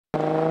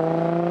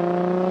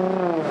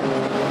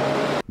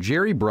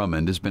Jerry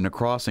Brummond has been a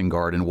crossing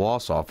guard in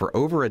Wausau for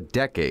over a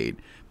decade,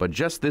 but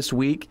just this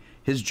week,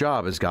 his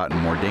job has gotten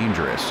more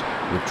dangerous,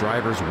 with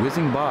drivers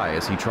whizzing by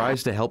as he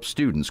tries to help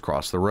students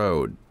cross the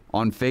road.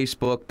 On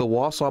Facebook, the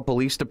Wausau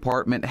Police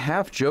Department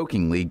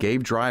half-jokingly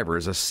gave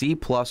drivers a C+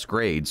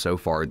 grade so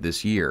far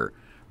this year.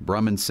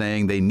 Brummond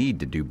saying they need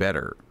to do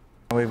better.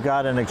 We've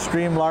got an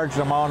extreme large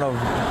amount of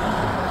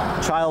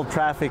child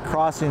traffic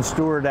crossing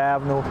Stewart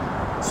Avenue,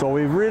 so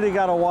we've really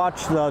got to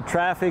watch the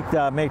traffic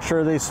to make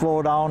sure they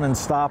slow down and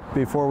stop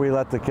before we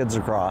let the kids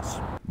across.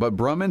 But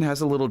Brummond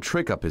has a little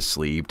trick up his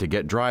sleeve to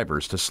get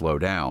drivers to slow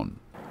down.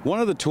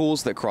 One of the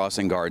tools that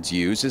crossing guards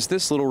use is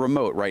this little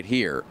remote right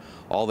here.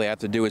 All they have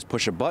to do is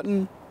push a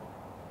button,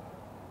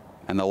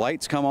 and the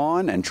lights come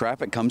on and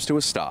traffic comes to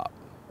a stop.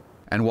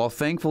 And while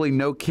thankfully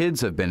no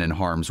kids have been in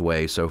harm's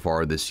way so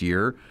far this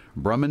year,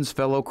 Brummond's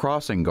fellow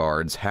crossing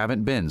guards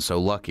haven't been so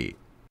lucky.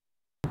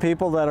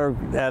 People that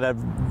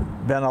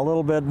have been a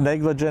little bit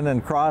negligent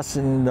in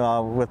crossing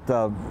with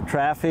the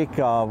traffic,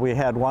 we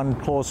had one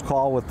close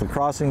call with the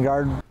crossing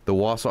guard. The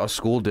Wausau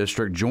School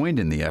District joined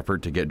in the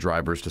effort to get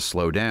drivers to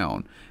slow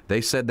down.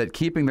 They said that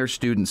keeping their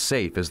students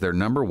safe is their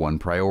 #1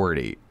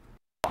 priority.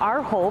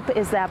 Our hope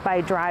is that by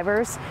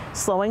drivers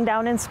slowing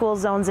down in school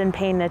zones and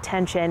paying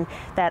attention,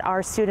 that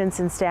our students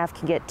and staff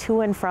can get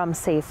to and from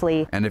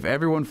safely. And if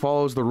everyone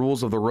follows the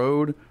rules of the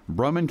road,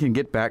 Brummond can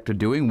get back to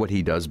doing what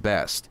he does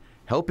best,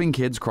 helping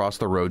kids cross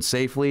the road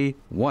safely,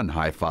 one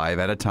high five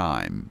at a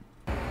time.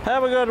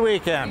 Have a good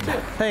weekend.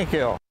 Thank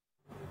you.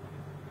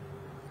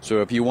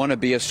 So if you want to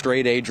be a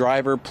straight A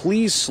driver,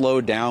 please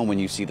slow down when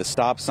you see the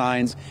stop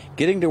signs.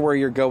 Getting to where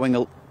you're going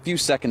a few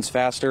seconds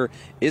faster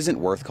isn't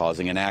worth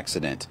causing an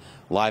accident.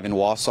 Live in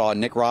Wausau,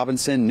 Nick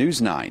Robinson,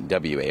 News 9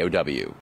 WAOW.